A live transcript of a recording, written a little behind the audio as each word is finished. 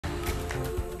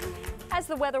As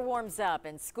the weather warms up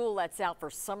and school lets out for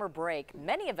summer break,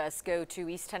 many of us go to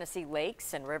East Tennessee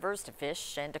lakes and rivers to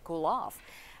fish and to cool off.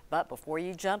 But before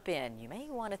you jump in, you may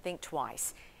want to think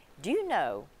twice. Do you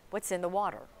know what's in the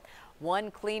water?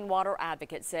 One clean water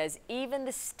advocate says even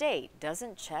the state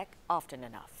doesn't check often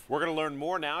enough. We're going to learn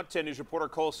more now. 10 News reporter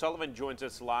Cole Sullivan joins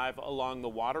us live along the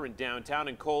water in downtown.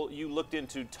 And Cole, you looked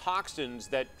into toxins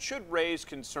that should raise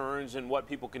concerns and what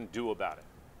people can do about it.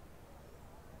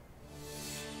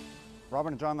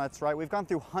 Robin and John, that's right. We've gone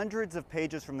through hundreds of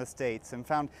pages from the states and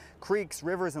found creeks,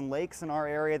 rivers, and lakes in our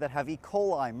area that have E.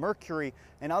 coli, mercury,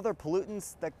 and other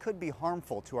pollutants that could be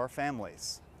harmful to our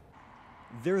families.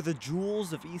 They're the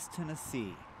jewels of East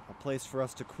Tennessee, a place for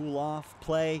us to cool off,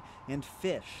 play, and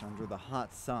fish under the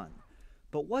hot sun.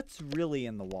 But what's really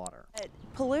in the water?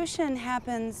 Pollution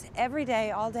happens every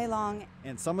day, all day long.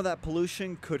 And some of that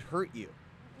pollution could hurt you.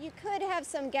 You could have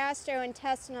some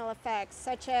gastrointestinal effects,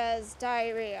 such as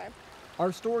diarrhea.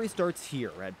 Our story starts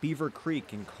here at Beaver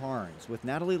Creek in Carnes with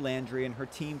Natalie Landry and her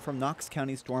team from Knox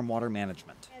County Stormwater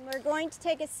Management. And we're going to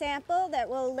take a sample that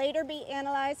will later be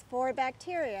analyzed for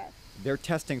bacteria. They're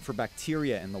testing for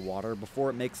bacteria in the water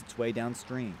before it makes its way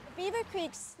downstream. Beaver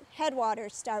Creek's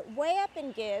headwaters start way up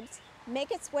in Gibbs,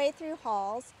 make its way through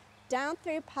Halls, down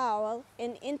through Powell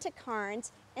and into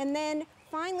Carnes, and then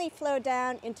finally flow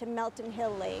down into Melton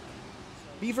Hill Lake.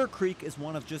 Beaver Creek is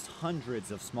one of just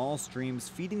hundreds of small streams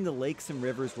feeding the lakes and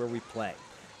rivers where we play.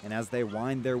 And as they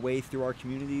wind their way through our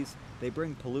communities, they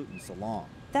bring pollutants along.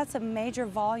 That's a major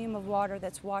volume of water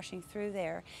that's washing through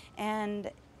there, and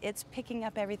it's picking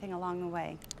up everything along the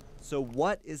way. So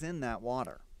what is in that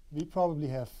water? We probably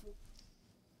have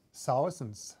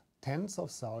thousands, tens of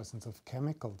thousands of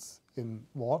chemicals in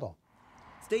water.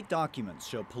 State documents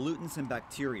show pollutants and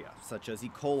bacteria, such as E.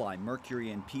 coli,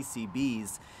 mercury, and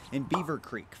PCBs in Beaver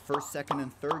Creek, First, Second,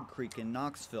 and Third Creek in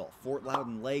Knoxville, Fort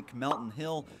Loudon Lake, Melton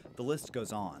Hill, the list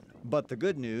goes on. But the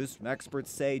good news,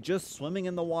 experts say just swimming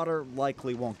in the water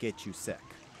likely won't get you sick.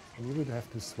 You would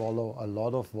have to swallow a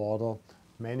lot of water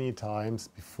many times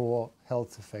before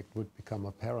health effect would become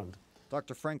apparent.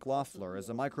 Dr. Frank Loeffler is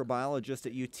a microbiologist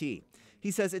at UT.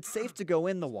 He says it's safe to go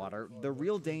in the water. The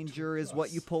real danger is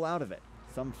what you pull out of it.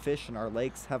 Some fish in our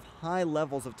lakes have high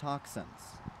levels of toxins.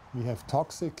 We have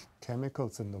toxic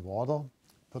chemicals in the water,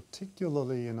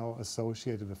 particularly,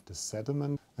 associated with the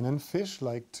sediment. And then fish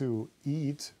like to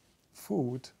eat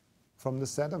food from the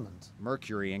sediment.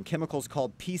 Mercury and chemicals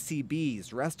called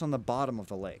PCBs rest on the bottom of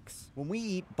the lakes. When we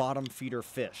eat bottom feeder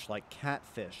fish like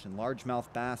catfish and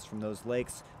largemouth bass from those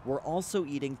lakes, we're also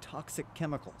eating toxic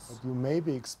chemicals. But you may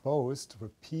be exposed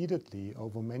repeatedly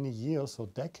over many years or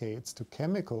decades to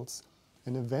chemicals,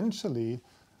 and eventually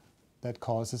that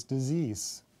causes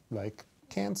disease, like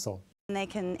cancer. And they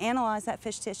can analyze that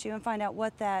fish tissue and find out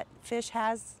what that fish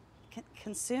has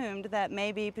consumed that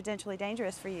may be potentially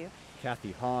dangerous for you.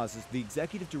 Kathy Hawes is the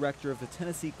executive director of the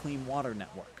Tennessee Clean Water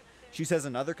Network. She says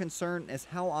another concern is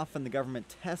how often the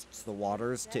government tests the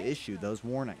waters to issue those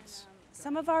warnings.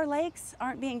 Some of our lakes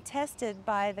aren't being tested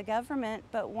by the government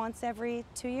but once every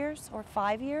 2 years or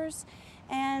 5 years,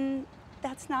 and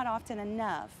that's not often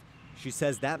enough. She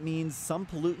says that means some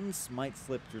pollutants might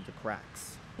slip through the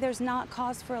cracks. There's not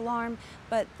cause for alarm,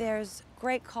 but there's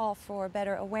great call for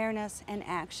better awareness and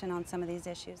action on some of these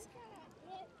issues.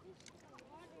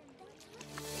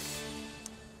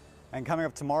 And coming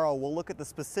up tomorrow, we'll look at the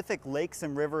specific lakes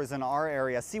and rivers in our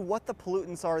area, see what the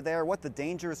pollutants are there, what the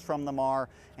dangers from them are,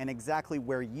 and exactly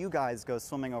where you guys go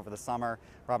swimming over the summer.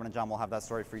 Robin and John will have that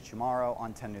story for you tomorrow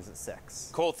on 10 News at 6.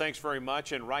 Cole, thanks very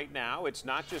much. And right now, it's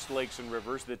not just lakes and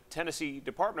rivers. The Tennessee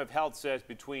Department of Health says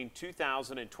between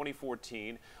 2000 and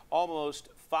 2014, almost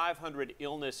 500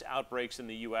 illness outbreaks in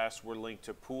the U.S. were linked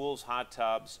to pools, hot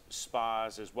tubs,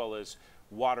 spas, as well as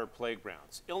water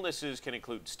playgrounds. Illnesses can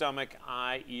include stomach,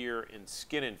 eye, ear, and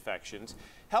skin infections.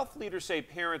 Health leaders say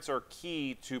parents are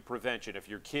key to prevention. If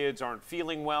your kids aren't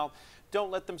feeling well,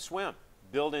 don't let them swim.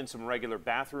 Build in some regular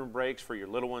bathroom breaks for your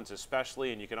little ones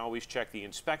especially, and you can always check the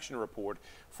inspection report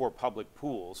for public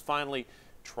pools. Finally,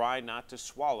 try not to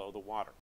swallow the water.